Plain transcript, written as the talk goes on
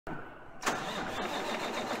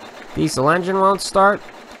Diesel engine won't start?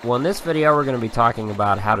 Well, in this video we're going to be talking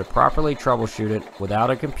about how to properly troubleshoot it without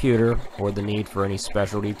a computer or the need for any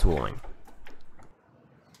specialty tooling.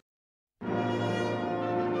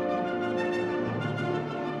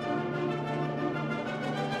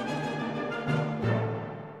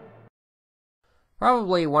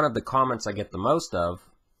 Probably one of the comments I get the most of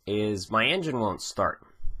is my engine won't start.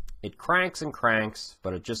 It cranks and cranks,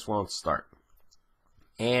 but it just won't start.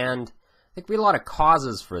 And there could be a lot of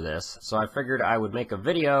causes for this, so I figured I would make a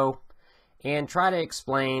video and try to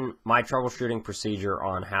explain my troubleshooting procedure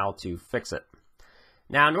on how to fix it.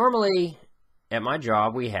 Now, normally at my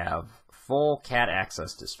job we have full CAT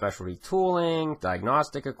access to specialty tooling,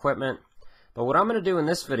 diagnostic equipment, but what I'm going to do in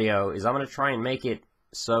this video is I'm going to try and make it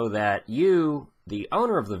so that you, the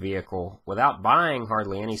owner of the vehicle, without buying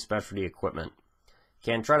hardly any specialty equipment,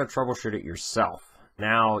 can try to troubleshoot it yourself.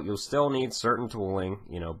 Now, you'll still need certain tooling,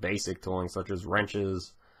 basic tooling such as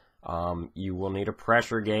wrenches. You will need a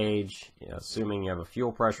pressure gauge, assuming you have a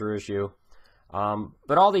fuel pressure issue.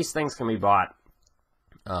 But all these things can be bought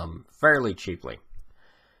fairly cheaply.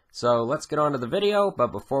 So let's get on to the video,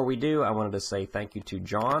 but before we do, I wanted to say thank you to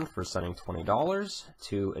John for sending $20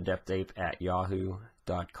 to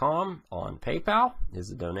adeptape@yahoo.com on PayPal, is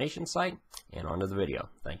the donation site, and on to the video.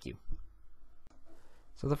 Thank you.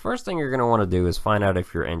 So the first thing you're going to want to do is find out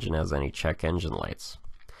if your engine has any check engine lights.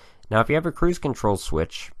 Now, if you have a cruise control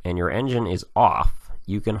switch and your engine is off,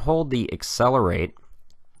 you can hold the accelerate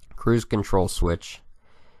cruise control switch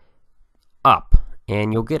up,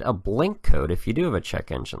 and you'll get a blink code if you do have a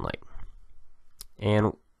check engine light.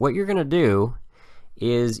 And what you're going to do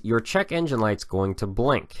is your check engine light's going to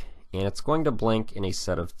blink, and it's going to blink in a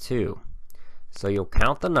set of 2. So you'll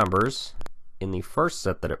count the numbers in the first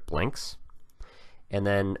set that it blinks, and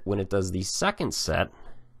then when it does the second set,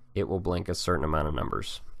 it will blink a certain amount of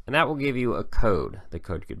numbers. And that will give you a code. The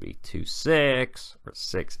code could be 26 or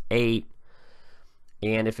 68.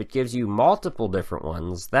 And if it gives you multiple different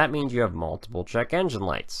ones, that means you have multiple check engine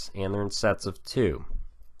lights, and they're in sets of 2.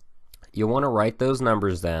 You'll want to write those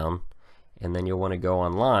numbers down, and then you'll want to go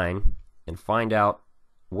online and find out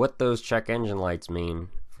what those check engine lights mean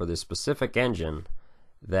for the specific engine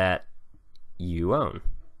that you own.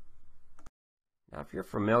 Now, if you're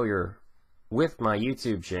familiar with my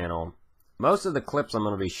YouTube channel, most of the clips I'm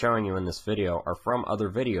going to be showing you in this video are from other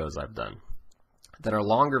videos I've done that are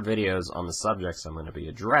longer videos on the subjects I'm going to be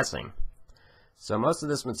addressing. So most of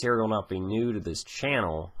this material will not be new to this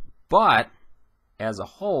channel, but as a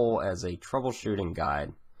whole, as a troubleshooting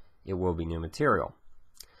guide, it will be new material.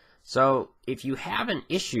 So if you have an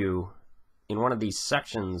issue in one of these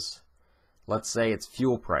sections, let's say it's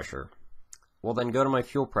fuel pressure, well then go to my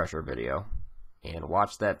fuel pressure video and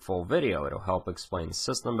watch that full video. It'll help explain the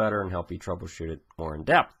system better and help you troubleshoot it more in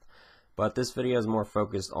depth. But this video is more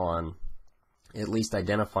focused on at least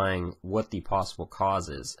identifying what the possible cause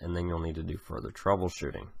is, and then you'll need to do further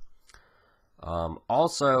troubleshooting.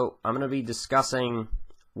 Also, I'm going to be discussing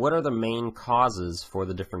what are the main causes for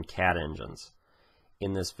the different CAT engines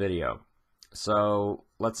in this video. So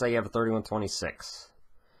let's say you have a 3126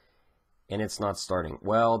 and it's not starting.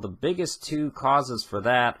 Well, the biggest 2 causes for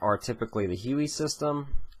that are typically the Huey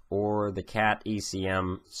system or the CAT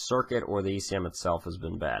ECM circuit, or the ECM itself has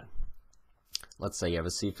been bad. Let's say you have a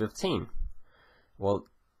C15. Well,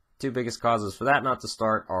 2 biggest causes for that not to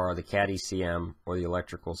start are the CAT ECM or the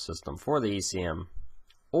electrical system for the ECM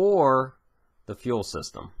or the fuel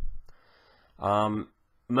system.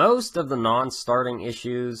 Most of the non-starting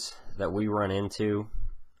issues that we run into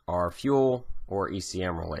are fuel or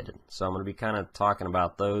ECM related. So I'm going to be kind of talking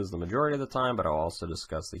about those the majority of the time, but I'll also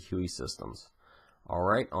discuss the Huey systems.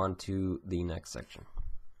 Alright, on to the next section.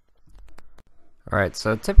 Alright,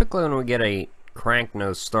 so typically when we get a crank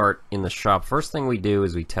no start in the shop, first thing we do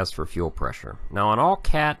is we test for fuel pressure. Now on all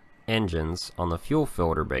CAT engines on the fuel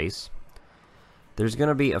filter base, there's going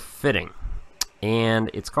to be a fitting, and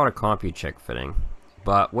it's called a CompuCheck fitting.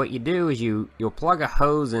 But what you do is you'll plug a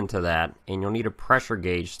hose into that, and you'll need a pressure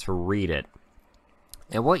gauge to read it.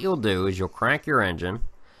 And what you'll do is you'll crank your engine,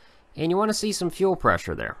 and you want to see some fuel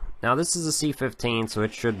pressure there. Now this is a C15, so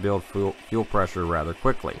it should build fuel pressure rather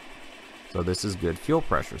quickly. So this is good fuel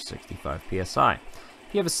pressure, 65 psi.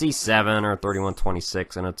 If you have a C7 or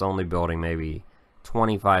 3126 and it's only building maybe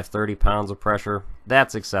 25-30 pounds of pressure,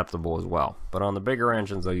 that's acceptable as well. But on the bigger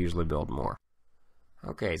engines, they'll usually build more.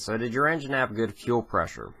 Okay, so did your engine have good fuel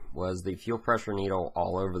pressure? Was the fuel pressure needle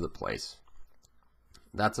all over the place?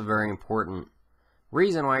 That's a very important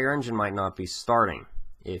reason why your engine might not be starting.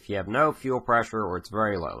 If you have no fuel pressure or it's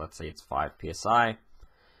very low, let's say it's 5 psi,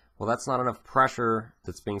 well, that's not enough pressure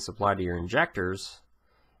that's being supplied to your injectors,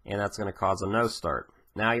 and that's going to cause a no start.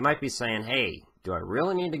 Now you might be saying, hey, do I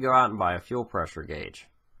really need to go out and buy a fuel pressure gauge?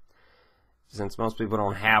 Since most people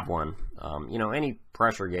don't have one, you know, any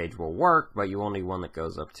pressure gauge will work, but you will need one that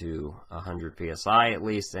goes up to 100 psi at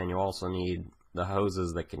least, and you also need the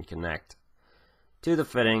hoses that can connect to the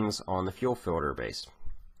fittings on the fuel filter base.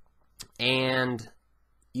 And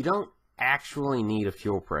you don't actually need a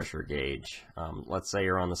fuel pressure gauge. Let's say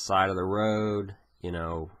you're on the side of the road, you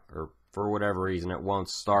know, or for whatever reason it won't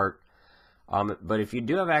start. But if you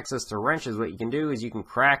do have access to wrenches, what you can do is you can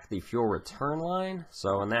crack the fuel return line.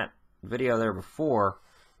 So in that video there before,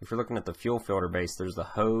 if you're looking at the fuel filter base, there's the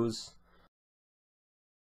hose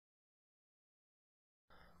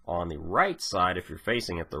on the right side. If you're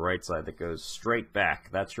facing it, the right side that goes straight back,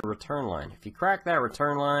 that's your return line. If you crack that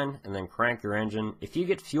return line and then crank your engine, if you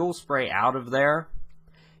get fuel spray out of there,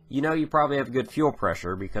 you know you probably have good fuel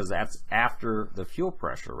pressure, because that's after the fuel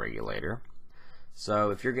pressure regulator. So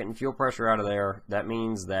if you're getting fuel pressure out of there, that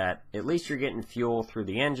means that at least you're getting fuel through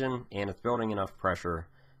the engine and it's building enough pressure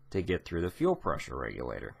to get through the fuel pressure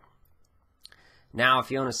regulator. Now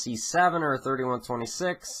if you own a C7 or a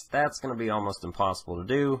 3126, that's going to be almost impossible to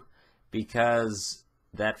do, because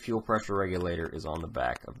that fuel pressure regulator is on the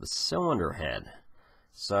back of the cylinder head.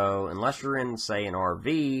 So unless you're in, say, an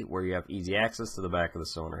RV where you have easy access to the back of the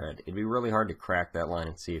cylinder head, it'd be really hard to crack that line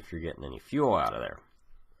and see if you're getting any fuel out of there.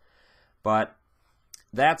 But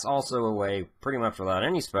that's also a way, pretty much without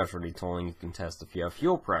any specialty tooling, you can test if you have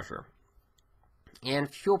fuel pressure. And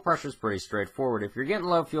fuel pressure is pretty straightforward. If you're getting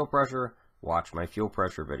low fuel pressure, watch my fuel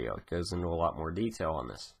pressure video. It goes into a lot more detail on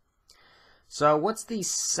this. So what's the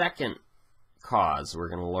second cause we're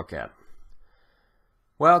going to look at?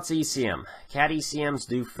 Well, it's ECM. Cat ECMs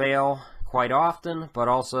do fail quite often, but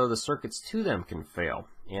also the circuits to them can fail.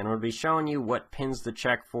 And we'll be showing you what pins to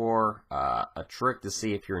check for, a trick to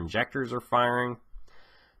see if your injectors are firing.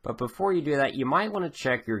 But before you do that, you might want to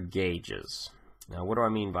check your gauges. Now, what do I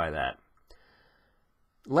mean by that?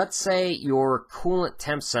 Let's say your coolant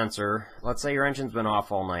temp sensor, let's say your engine's been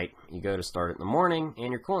off all night, you go to start it in the morning,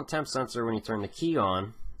 and your coolant temp sensor, when you turn the key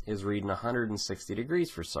on, is reading 160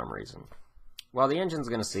 degrees for some reason. Well, the engine's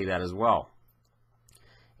going to see that as well.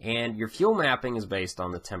 And your fuel mapping is based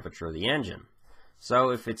on the temperature of the engine.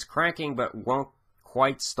 So if it's cranking but won't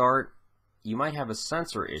quite start, you might have a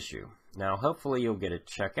sensor issue. Now, hopefully you'll get a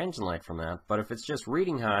check engine light from that, but if it's just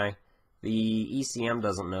reading high, the ECM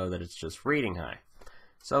doesn't know that it's just reading high.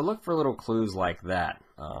 So look for little clues like that.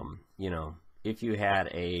 You know, if you had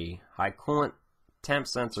a high coolant temp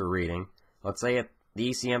sensor reading, let's say the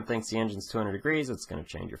ECM thinks the engine's 200 degrees, it's going to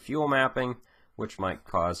change your fuel mapping, which might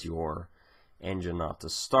cause your engine not to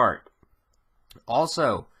start.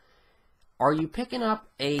 Also, are you picking up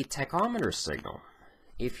a tachometer signal?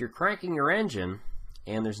 If you're cranking your engine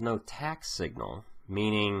and there's no tach signal,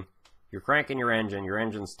 meaning you're cranking your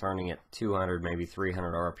engine's turning at 200, maybe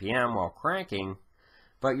 300 RPM while cranking,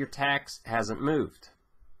 but your tach hasn't moved.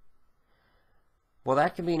 Well,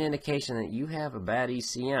 that can be an indication that you have a bad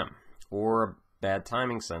ECM or bad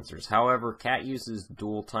timing sensors. However, CAT uses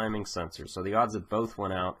dual timing sensors, so the odds that both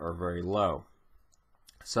went out are very low.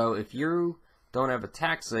 So if you don't have a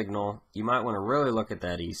tach signal, you might want to really look at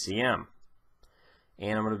that ECM.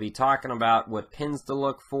 And I'm going to be talking about what pins to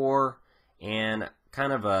look for and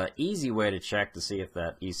kind of an easy way to check to see if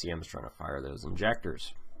that ECM is trying to fire those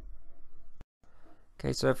injectors.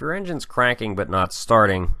 Okay, so if your engine's cranking but not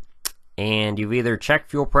starting, and you've either checked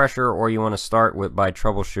fuel pressure or you want to start by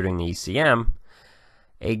troubleshooting the ECM,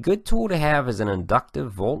 a good tool to have is an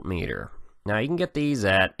inductive voltmeter. Now, you can get these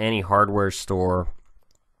at any hardware store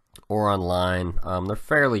or online. They're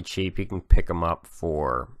fairly cheap. You can pick them up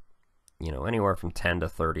for, you know, anywhere from $10 to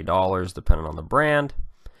 $30 depending on the brand.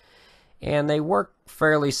 And they work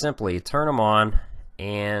fairly simply. You turn them on,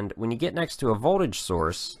 and when you get next to a voltage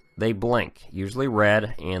source, they blink, usually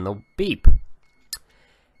red, and they'll beep.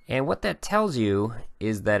 And what that tells you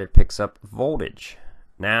is that it picks up voltage.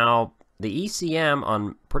 Now, the ECM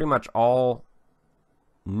on pretty much all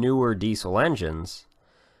newer diesel engines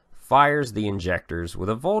fires the injectors with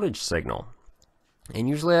a voltage signal. And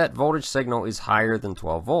usually that voltage signal is higher than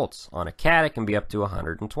 12 volts. On a CAT, it can be up to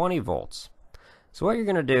 120 volts. So what you're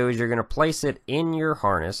going to do is you're going to place it in your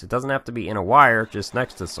harness. It doesn't have to be in a wire, just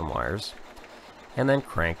next to some wires. And then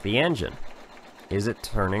crank the engine. Is it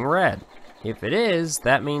turning red? If it is,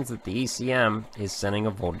 that means that the ECM is sending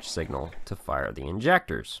a voltage signal to fire the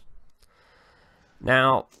injectors.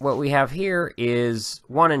 Now, what we have here is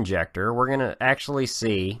one injector. We're going to actually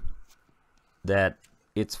see that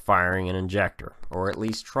it's firing an injector, or at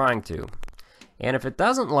least trying to. And if it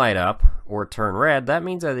doesn't light up or turn red, that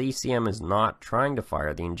means that the ECM is not trying to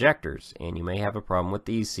fire the injectors, and you may have a problem with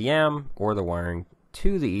the ECM or the wiring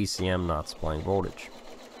to the ECM not supplying voltage.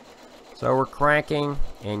 So we're cranking,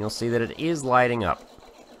 and you'll see that it is lighting up.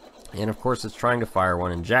 And of course it's trying to fire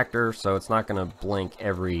one injector, so it's not going to blink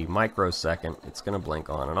every microsecond, it's going to blink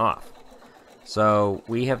on and off. So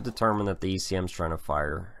we have determined that the ECM is trying to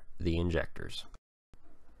fire the injectors.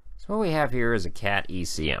 So what we have here is a CAT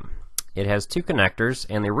ECM. It has two connectors,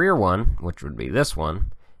 and the rear one, which would be this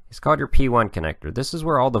one, is called your P1 connector. This is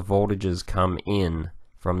where all the voltages come in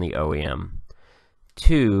from the OEM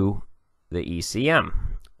to the ECM.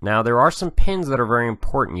 Now there are some pins that are very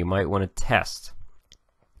important you might want to test.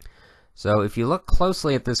 So if you look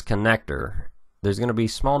closely at this connector, there's going to be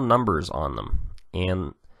small numbers on them.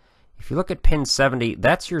 And if you look at pin 70,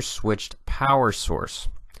 that's your switched power source.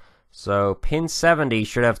 So pin 70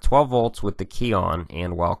 should have 12 volts with the key on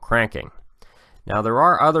and while cranking. Now there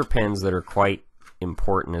are other pins that are quite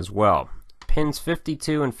important as well. Pins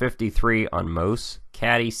 52 and 53 on most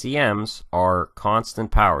CAT ECMs are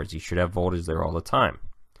constant powers. You should have voltage there all the time.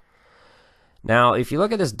 Now if you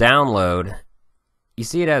look at this download, you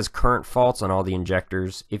see it has current faults on all the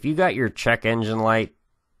injectors. If you got your check engine light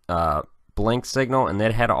blink signal and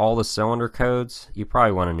that had all the cylinder codes, you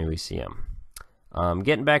probably want a new ECM.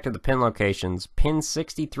 Getting back to the pin locations, pins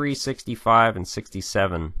 63, 65, and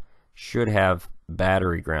 67 should have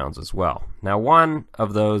battery grounds as well. Now one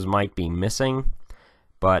of those might be missing,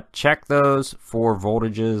 but check those for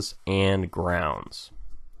voltages and grounds.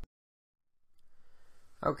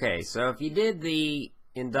 Okay, so if you did the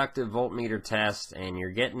inductive voltmeter test and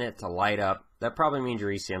you're getting it to light up, that probably means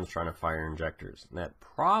your ECM is trying to fire injectors. And that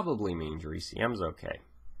probably means your ECM is okay.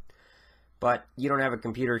 But you don't have a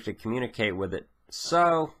computer to communicate with it,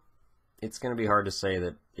 so it's going to be hard to say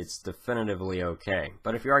that it's definitively okay.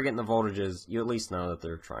 But if you are getting the voltages, you at least know that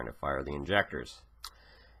they're trying to fire the injectors.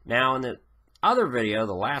 Now in the other video,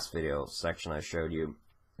 the last video section I showed you,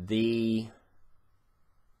 the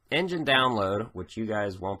engine download, which you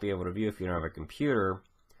guys won't be able to view if you don't have a computer,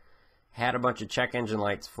 had a bunch of check engine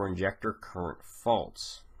lights for injector current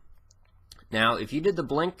faults. Now if you did the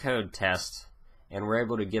blink code test and were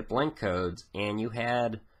able to get blink codes and you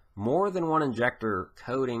had more than one injector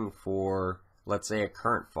coding for, let's say, a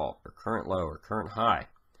current fault or current low or current high,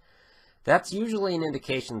 that's usually an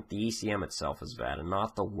indication that the ECM itself is bad and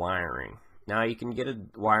not the wiring. Now you can get a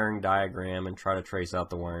wiring diagram and try to trace out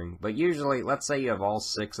the wiring, but usually, let's say you have all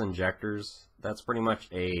 6 injectors, that's pretty much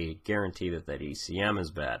a guarantee that that ECM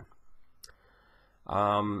is bad.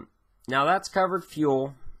 Now that's covered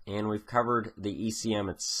fuel, and we've covered the ECM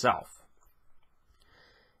itself.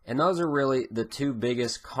 And those are really the two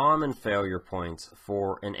biggest common failure points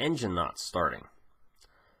for an engine not starting.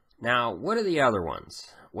 Now, what are the other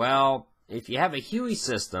ones? Well, if you have a Huey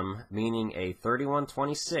system, meaning a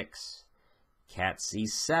 3126, CAT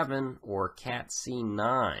C7, or CAT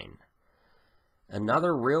C9,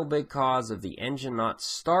 another real big cause of the engine not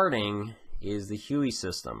starting is the Huey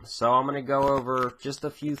system. So I'm going to go over just a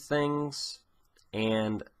few things,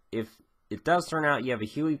 and if it does turn out you have a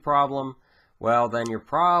Huey problem, well, then you're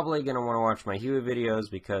probably going to want to watch my Huey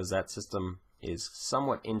videos because that system is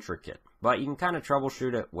somewhat intricate. But you can kind of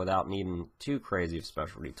troubleshoot it without needing too crazy of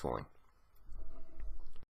specialty tooling.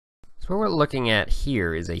 So what we're looking at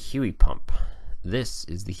here is a Huey pump. This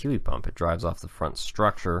is the Huey pump. It drives off the front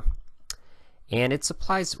structure, and it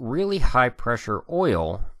supplies really high pressure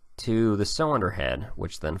oil to the cylinder head,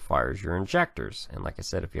 which then fires your injectors. And like I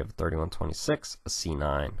said, if you have a 3126, a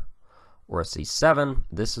C9, or a C7,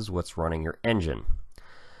 this is what's running your engine.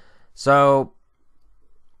 So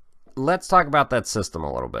let's talk about that system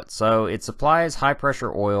a little bit. So it supplies high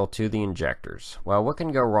pressure oil to the injectors. Well, what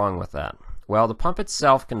can go wrong with that? Well, the pump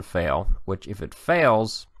itself can fail, which if it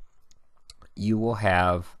fails, you will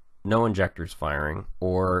have no injectors firing,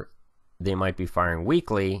 or they might be firing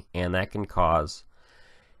weakly, and that can cause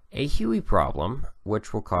a Huey problem,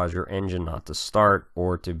 which will cause your engine not to start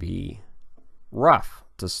or to be rough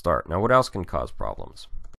to start. Now, what else can cause problems?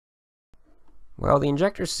 Well, the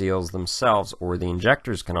injector seals themselves, or the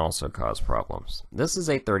injectors, can also cause problems. This is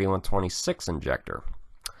a 3126 injector.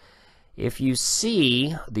 If you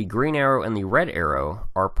see, the green arrow and the red arrow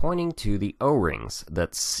are pointing to the O-rings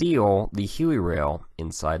that seal the Huey rail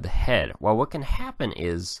inside the head. Well, what can happen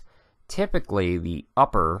is typically the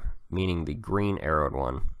upper, meaning the green arrowed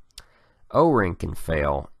one, O-ring can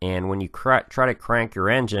fail, and when you try to crank your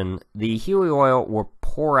engine, the Huey oil will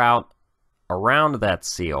pour out around that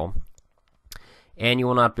seal, and you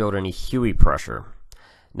will not build any Huey pressure.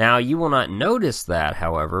 Now, you will not notice that,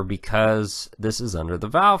 however, because this is under the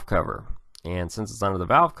valve cover, and since it's under the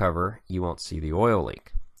valve cover, you won't see the oil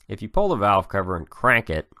leak. If you pull the valve cover and crank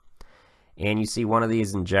it, and you see one of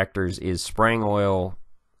these injectors is spraying oil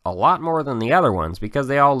a lot more than the other ones because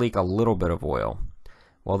they all leak a little bit of oil,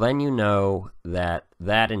 well, then you know that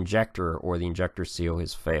that injector or the injector seal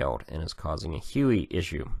has failed and is causing a Huey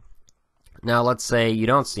issue. Now, let's say you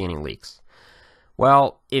don't see any leaks.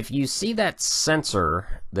 Well, if you see that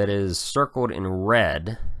sensor that is circled in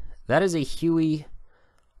red, that is a Huey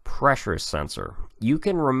pressure sensor. You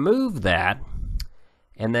can remove that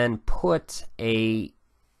and then put a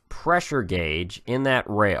pressure gauge in that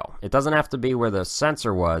rail. It doesn't have to be where the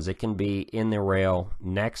sensor was. It can be in the rail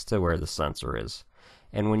next to where the sensor is.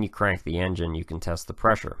 And when you crank the engine, you can test the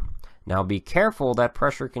pressure. Now be careful, that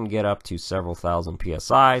pressure can get up to several thousand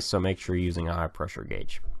psi, so make sure you're using a high pressure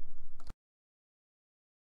gauge.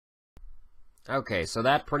 Okay, so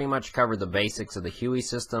that pretty much covered the basics of the Huey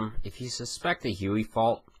system. If you suspect a Huey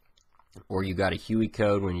fault, or you got a Huey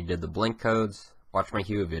code when you did the blink codes, watch my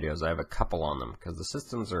Huey videos. I have a couple on them, because the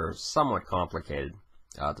systems are somewhat complicated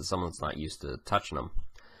to someone that's not used to touching them.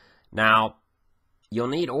 Now, you'll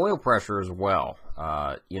need oil pressure as well.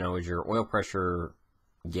 Is your oil pressure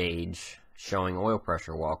gauge showing oil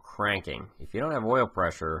pressure while cranking? If you don't have oil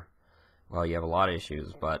pressure, well, you have a lot of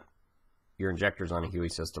issues, but your injectors on a Huey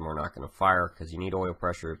system are not going to fire because you need oil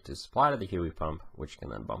pressure to supply to the Huey pump, which can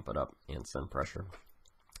then bump it up and send pressure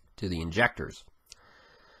to the injectors.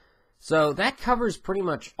 So that covers pretty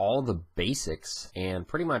much all the basics and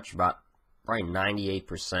pretty much about probably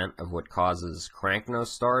 98% of what causes crank no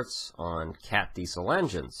starts on cat diesel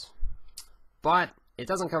engines. But it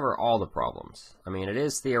doesn't cover all the problems. I mean, it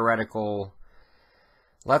is theoretical.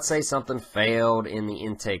 Let's say something failed in the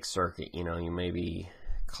intake circuit. You maybe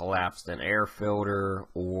collapsed an air filter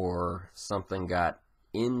or something got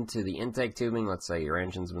into the intake tubing. Let's say your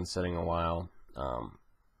engine's been sitting a while.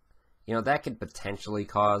 That could potentially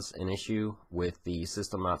cause an issue with the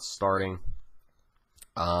system not starting.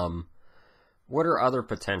 What are other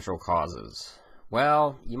potential causes?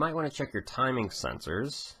 Well, you might want to check your timing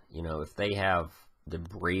sensors. If they have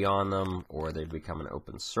debris on them or they've become an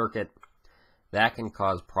open circuit, that can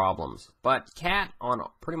cause problems. But CAT, on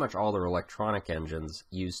pretty much all their electronic engines,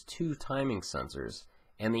 use 2 timing sensors,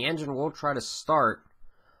 and the engine will try to start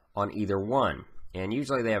on either one. And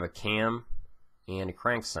usually they have a cam and a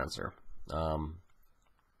crank sensor.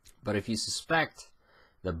 But if you suspect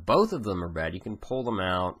that both of them are bad, you can pull them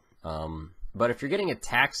out. But if you're getting a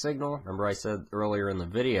tach signal, remember I said earlier in the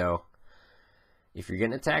video, if you're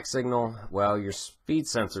getting a tach signal, well, your speed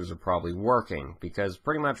sensors are probably working, because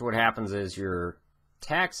pretty much what happens is your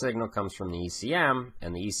tach signal comes from the ECM,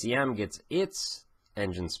 and the ECM gets its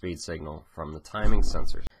engine speed signal from the timing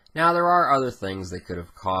sensors. Now, there are other things that could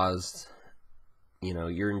have caused,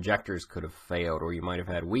 your injectors could have failed, or you might have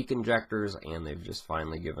had weak injectors and they've just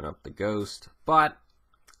finally given up the ghost, but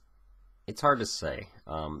it's hard to say.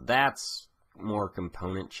 That's more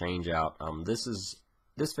component change out.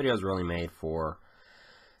 This video is really made for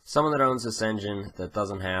someone that owns this engine that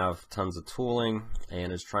doesn't have tons of tooling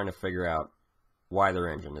and is trying to figure out why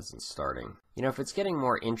their engine isn't starting. If it's getting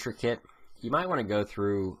more intricate, you might want to go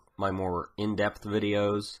through my more in-depth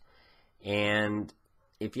videos, and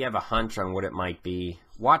if you have a hunch on what it might be,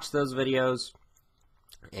 watch those videos,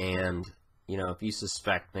 and if you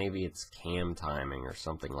suspect maybe it's cam timing or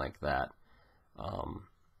something like that,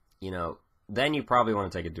 then you probably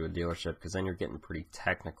want to take it to a dealership, because then you're getting pretty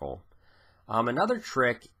technical. Another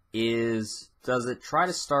trick is, does it try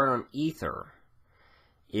to start on ether?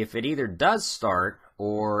 If it either does start,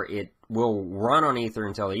 or it will run on ether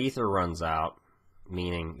until the ether runs out,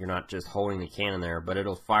 meaning you're not just holding the can in there, but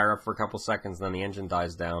it'll fire up for a couple seconds, then the engine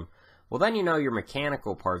dies down, well, then your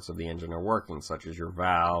mechanical parts of the engine are working, such as your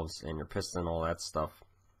valves and your piston, all that stuff.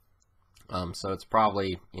 So it's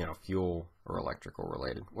probably, fuel or electrical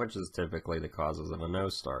related, which is typically the causes of a no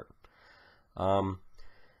start.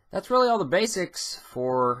 That's really all the basics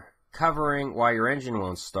for covering why your engine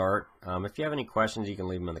won't start. If you have any questions, you can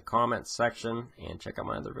leave them in the comments section and check out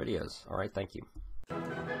my other videos. All right, thank you.